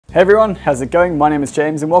Hey everyone, how's it going? My name is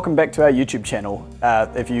James and welcome back to our YouTube channel.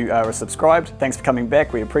 If you are subscribed, thanks for coming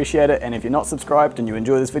back, we appreciate it, and if you're not subscribed and you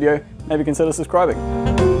enjoy this video, maybe consider subscribing.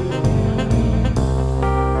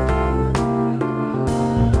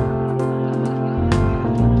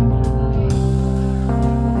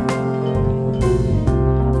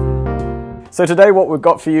 So today what we've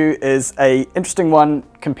got for you is an interesting one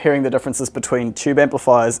comparing the differences between tube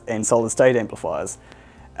amplifiers and solid state amplifiers.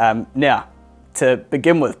 Now, to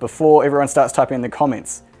begin with, before everyone starts typing in the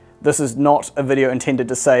comments, this is not a video intended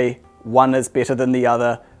to say one is better than the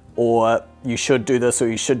other, or you should do this or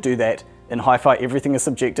you should do that. In hi-fi, everything is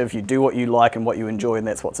subjective. You do what you like and what you enjoy, and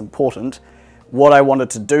that's what's important. What I wanted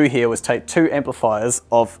to do here was take two amplifiers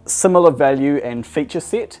of similar value and feature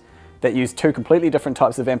set that use two completely different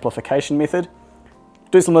types of amplification method,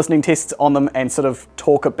 do some listening tests on them, and sort of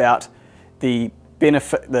talk about the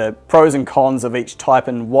benefit, the pros and cons of each type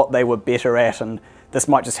and what they were better at, and this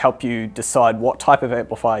might just help you decide what type of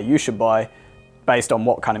amplifier you should buy based on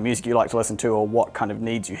what kind of music you like to listen to or what kind of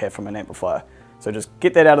needs you have from an amplifier. So just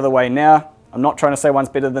get that out of the way now. I'm not trying to say one's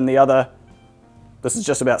better than the other. This is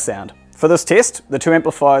just about sound. For this test, the two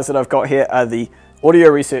amplifiers that I've got here are the Audio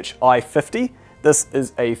Research i50. This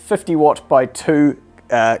is a 50 watt by 2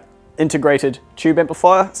 integrated tube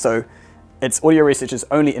amplifier. So it's Audio Research's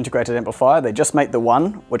only integrated amplifier. They just make the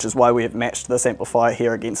one, which is why we have matched this amplifier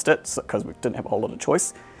here against it, because we didn't have a whole lot of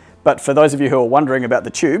choice. But for those of you who are wondering about the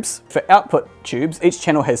tubes, for output tubes, each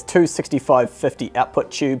channel has two 6550 output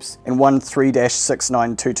tubes and one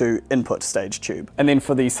 3-6922 input stage tube. And then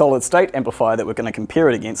for the solid state amplifier that we're going to compare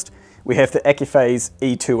it against, we have the Accuphase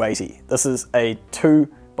E-280. This is a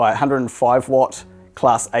 2 by 105 watt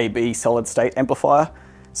class AB solid state amplifier.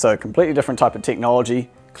 So completely different type of technology.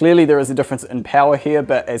 Clearly there is a difference in power here,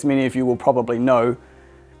 but as many of you will probably know,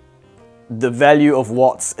 the value of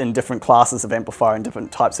watts in different classes of amplifier and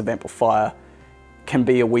different types of amplifier can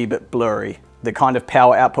be a wee bit blurry. The kind of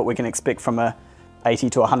power output we can expect from a 80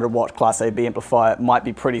 to 100 watt class AB amplifier might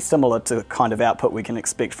be pretty similar to the kind of output we can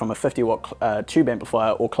expect from a 50 watt tube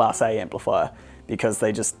amplifier or class A amplifier, because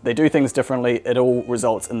they do things differently. It all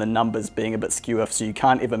results in the numbers being a bit skew, so you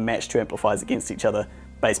can't ever match two amplifiers against each other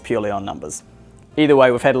based purely on numbers. Either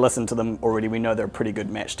way, we've had a listen to them already. We know they're a pretty good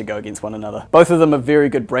match to go against one another. Both of them are very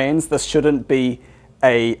good brands. This shouldn't be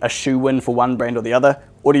a shoe-in for one brand or the other.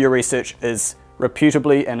 Audio Research is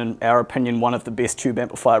reputably, and in our opinion, one of the best tube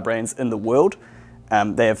amplifier brands in the world.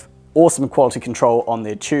 They have awesome quality control on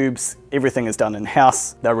their tubes. Everything is done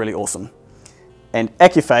in-house. They're really awesome. And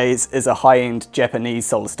Accuphase is a high-end Japanese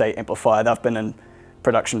solid-state amplifier. They've been in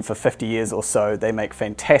production for 50 years or so. They make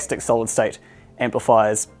fantastic solid-state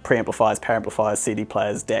amplifiers, preamplifiers, power amplifiers, CD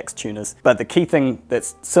players, DACs, tuners. But the key thing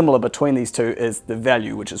that's similar between these two is the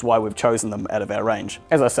value, which is why we've chosen them out of our range.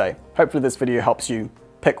 As I say, hopefully this video helps you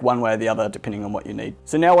pick one way or the other depending on what you need.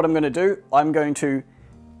 So now what I'm going to do, I'm going to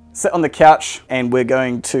sit on the couch and we're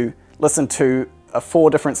going to listen to 4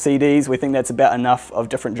 different CDs. We think that's about enough of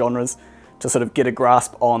different genres to sort of get a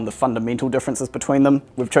grasp on the fundamental differences between them.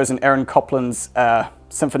 We've chosen Aaron Copland's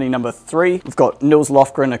Symphony No. 3. We've got Nils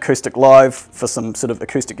Lofgren Acoustic Live for some sort of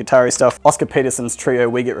acoustic guitar-y stuff. Oscar Peterson's trio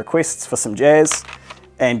We Get Requests for some jazz.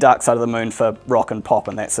 And Dark Side of the Moon for rock and pop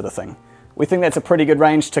and that sort of thing. We think that's a pretty good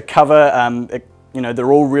range to cover. You know,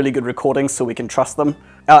 they're all really good recordings, so we can trust them.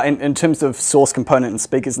 In terms of source component and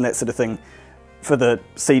speakers and that sort of thing, for the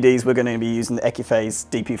CDs, we're going to be using the Accuphase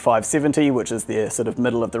DP570, which is their sort of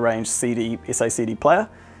middle of the range SACD player.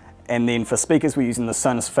 And then for speakers, we're using the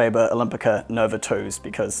Sonus Faber Olympica Nova 2s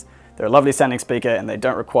because they're a lovely sounding speaker and they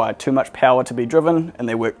don't require too much power to be driven, and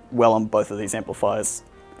they work well on both of these amplifiers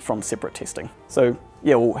from separate testing. So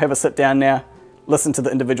yeah, we'll have a sit down now, listen to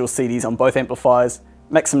the individual CDs on both amplifiers,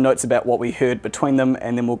 make some notes about what we heard between them,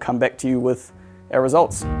 and then we'll come back to you with our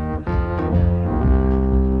results.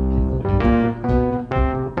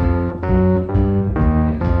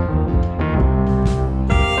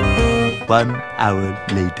 1 hour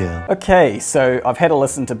later. Okay, so I've had a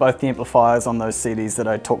listen to both the amplifiers on those CDs that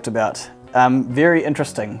I talked about. Very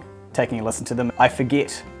interesting taking a listen to them. I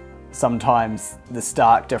forget sometimes the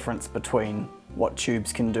stark difference between what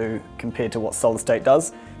tubes can do compared to what solid state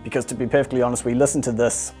does, because to be perfectly honest, we listen to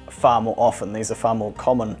this far more often. These are far more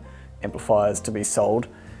common amplifiers to be sold,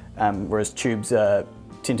 whereas tubes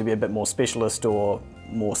tend to be a bit more specialist or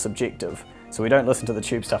more subjective. So we don't listen to the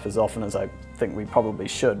tube stuff as often as I think we probably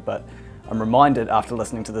should, but I'm reminded after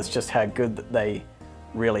listening to this just how good that they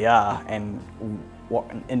really are and what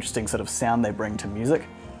an interesting sort of sound they bring to music.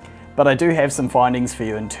 But I do have some findings for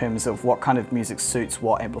you in terms of what kind of music suits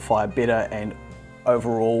what amplifier better, and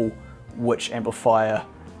overall which amplifier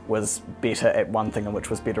was better at one thing and which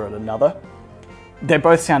was better at another. They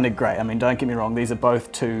both sounded great. I mean, don't get me wrong, these are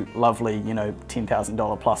both two lovely, you know,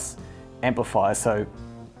 $10,000 plus amplifiers, so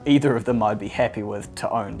either of them I'd be happy with to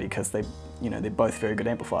own because they, you know, they're both very good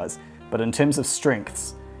amplifiers. But in terms of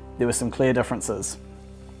strengths, there were some clear differences.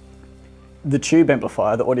 The tube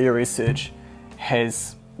amplifier, the Audio Research,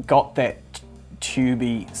 has got that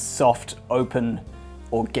tubey, soft, open,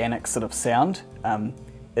 organic sort of sound.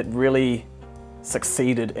 It really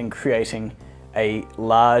succeeded in creating a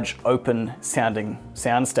large, open sounding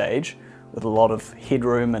soundstage with a lot of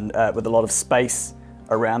headroom and with a lot of space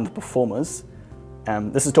around the performers.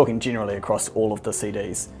 This is talking generally across all of the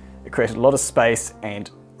CDs. It created a lot of space and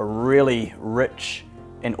a really rich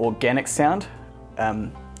and organic sound.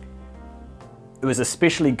 It was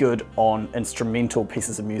especially good on instrumental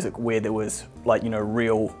pieces of music where there was, like, you know,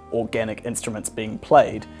 real organic instruments being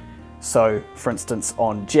played. So, for instance,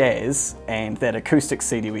 on jazz and that acoustic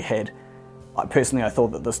CD we had, I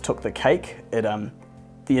thought that this took the cake. The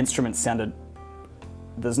instruments sounded,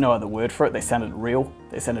 there's no other word for it, they sounded real.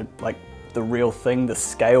 They sounded like the real thing. The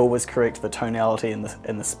scale was correct, the tonality and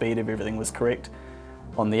the speed of everything was correct.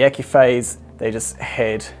 On the Accuphase, they just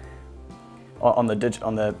had, on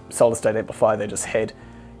the solid state amplifier, they just had,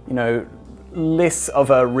 you know, less of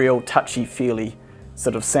a real touchy-feely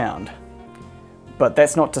sort of sound. But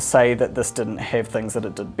that's not to say that this didn't have things that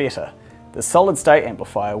it did better. The solid state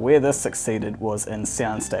amplifier, where this succeeded, was in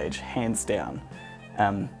soundstage, hands down.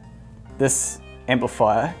 This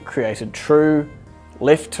amplifier created true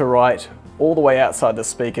left to right, all the way outside the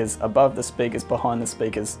speakers, above the speakers, behind the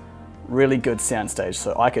speakers, really good soundstage.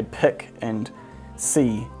 So I could pick and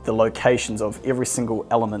see the locations of every single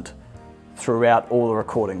element throughout all the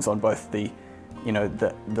recordings on both the, you know,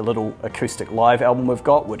 the little acoustic live album we've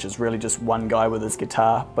got, which is really just one guy with his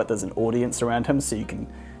guitar, but there's an audience around him, so you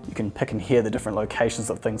can pick and hear the different locations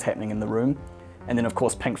of things happening in the room. And then of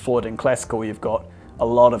course Pink Floyd and classical, you've got a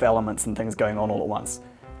lot of elements and things going on all at once.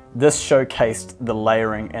 This showcased the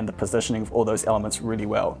layering and the positioning of all those elements really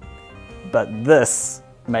well. But this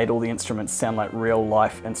made all the instruments sound like real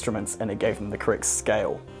life instruments, and it gave them the correct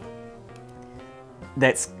scale.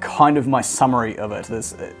 That's kind of my summary of it.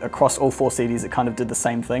 Across all 4 CDs it kind of did the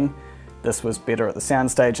same thing. This was better at the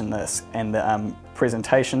soundstage and the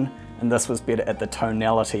presentation, and this was better at the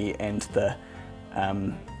tonality and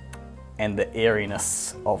the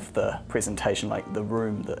airiness of the presentation, like the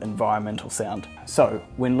room, the environmental sound. So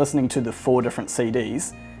when listening to the 4 different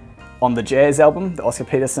CDs, on the jazz album, the Oscar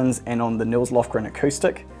Peterson's, and on the Nils Lofgren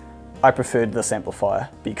acoustic, I preferred this amplifier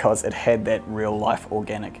because it had that real life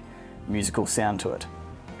organic musical sound to it.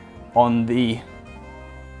 On the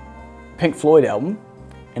Pink Floyd album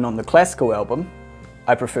and on the classical album,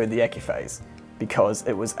 I preferred the Accuphase because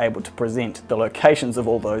it was able to present the locations of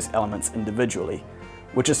all those elements individually,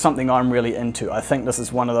 which is something I'm really into. I think this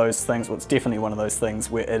is one of those things, well, it's definitely one of those things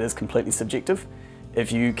where it is completely subjective.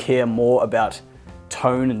 If you care more about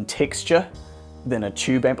tone and texture, then a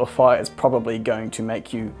tube amplifier is probably going to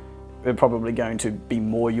be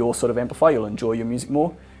more your sort of amplifier. You'll enjoy your music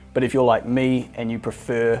more. But if you're like me and you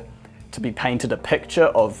prefer to be painted a picture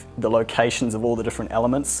of the locations of all the different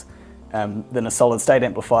elements, then a solid state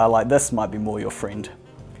amplifier like this might be more your friend.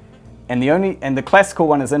 And the classical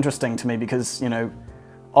one is interesting to me because, you know,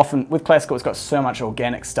 often with classical it's got so much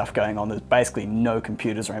organic stuff going on. There's basically no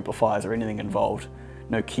computers or amplifiers or anything involved.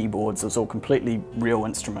 No keyboards, it's all completely real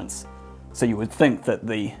instruments. So you would think that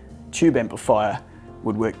the tube amplifier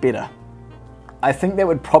would work better. I think that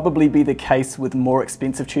would probably be the case with more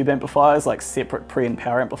expensive tube amplifiers, like separate pre and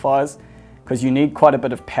power amplifiers, because you need quite a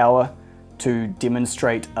bit of power to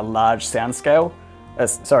demonstrate a large soundstage.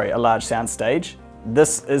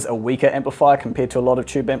 This is a weaker amplifier compared to a lot of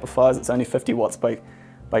tube amplifiers. It's only 50 watts by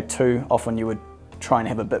 2. Often you would try and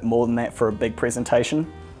have a bit more than that for a big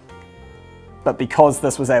presentation. But because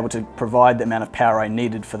this was able to provide the amount of power I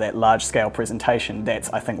needed for that large scale presentation, that's,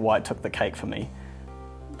 I think, why it took the cake for me.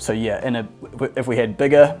 So yeah, if we had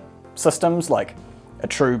bigger systems, like a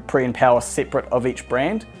true pre and power separate of each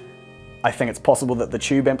brand, I think it's possible that the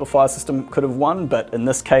tube amplifier system could have won, but in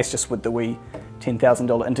this case, just with the wee $10,000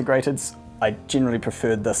 integrateds, I generally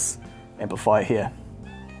preferred this amplifier here.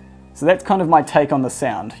 So that's kind of my take on the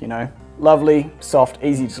sound, you know. Lovely, soft,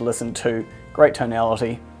 easy to listen to, great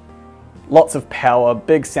tonality. Lots of power,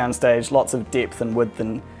 big soundstage, lots of depth and width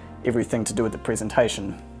and everything to do with the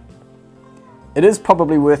presentation. It is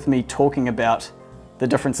probably worth me talking about the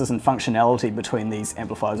differences in functionality between these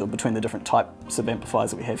amplifiers, or between the different types of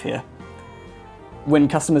amplifiers that we have here. When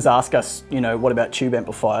customers ask us, you know, what about tube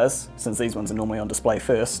amplifiers, since these ones are normally on display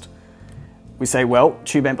first, we say, well,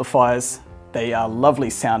 tube amplifiers, they are lovely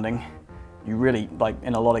sounding. You really, like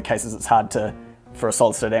in a lot of cases, it's hard to for a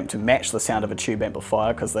solid state amp to match the sound of a tube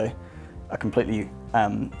amplifier because they are completely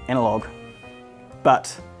analog.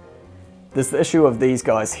 But there's the issue of these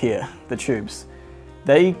guys here, the tubes.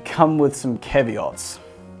 They come with some caveats.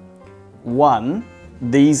 One,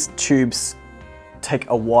 these tubes take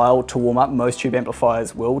a while to warm up. Most tube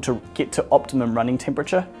amplifiers will, to get to optimum running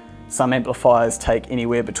temperature. Some amplifiers take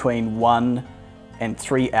anywhere between 1 and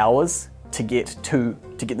 3 hours to get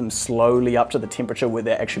them slowly up to the temperature where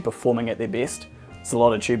they're actually performing at their best. So a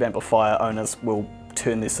lot of tube amplifier owners will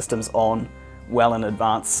turn their systems on well in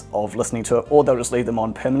advance of listening to it, or they'll just leave them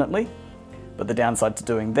on permanently. But the downside to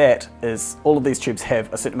doing that is all of these tubes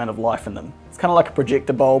have a certain amount of life in them. It's kind of like a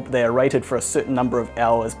projector bulb. They are rated for a certain number of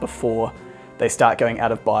hours before they start going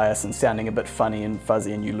out of bias and sounding a bit funny and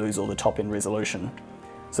fuzzy, and you lose all the top end resolution.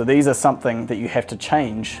 So these are something that you have to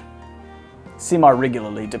change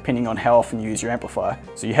semi-regularly depending on how often you use your amplifier.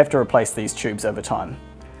 So you have to replace these tubes over time.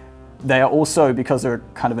 They are also, because they're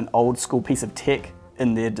kind of an old school piece of tech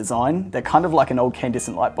in their design, they're kind of like an old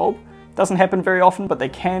incandescent light bulb. Doesn't happen very often, but they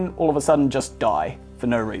can all of a sudden just die for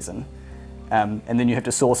no reason. And then you have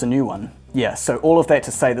to source a new one. Yeah, so all of that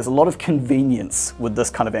to say there's a lot of convenience with this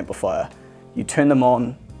kind of amplifier. You turn them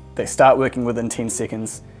on, they start working within 10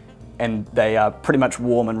 seconds, and they are pretty much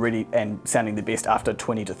warm and ready and sounding the best after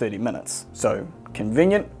 20 to 30 minutes. So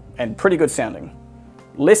convenient and pretty good sounding.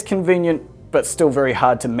 Less convenient, but still very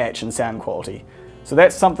hard to match in sound quality. So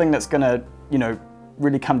that's something that's gonna,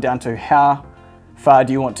 really come down to how far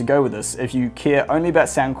do you want to go with this. If you care only about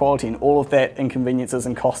sound quality and all of that inconveniences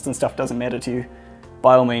and costs and stuff doesn't matter to you,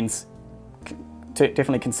 by all means,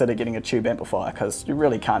 definitely consider getting a tube amplifier, because you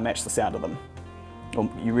really can't match the sound of them. Or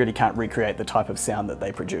you really can't recreate the type of sound that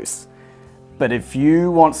they produce. But if you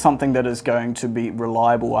want something that is going to be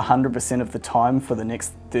reliable 100% of the time for the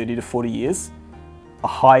next 30 to 40 years, a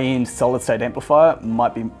high-end solid-state amplifier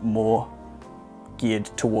might be more geared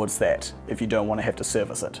towards that if you don't want to have to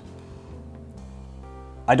service it.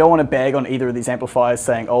 I don't want to bag on either of these amplifiers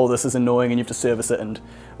saying, oh, this is annoying and you have to service it, and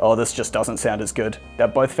oh, this just doesn't sound as good. They're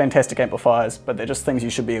both fantastic amplifiers, but they're just things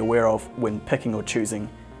you should be aware of when picking or choosing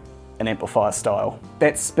an amplifier style.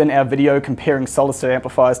 That's been our video comparing solid state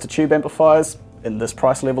amplifiers to tube amplifiers in this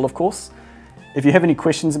price level, of course. If you have any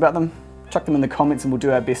questions about them, chuck them in the comments and we'll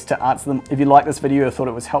do our best to answer them. If you like this video or thought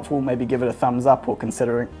it was helpful, maybe give it a thumbs up or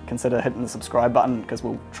consider hitting the subscribe button, because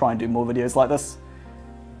we'll try and do more videos like this.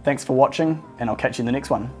 Thanks for watching, and I'll catch you in the next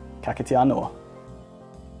one. Ka kite anō.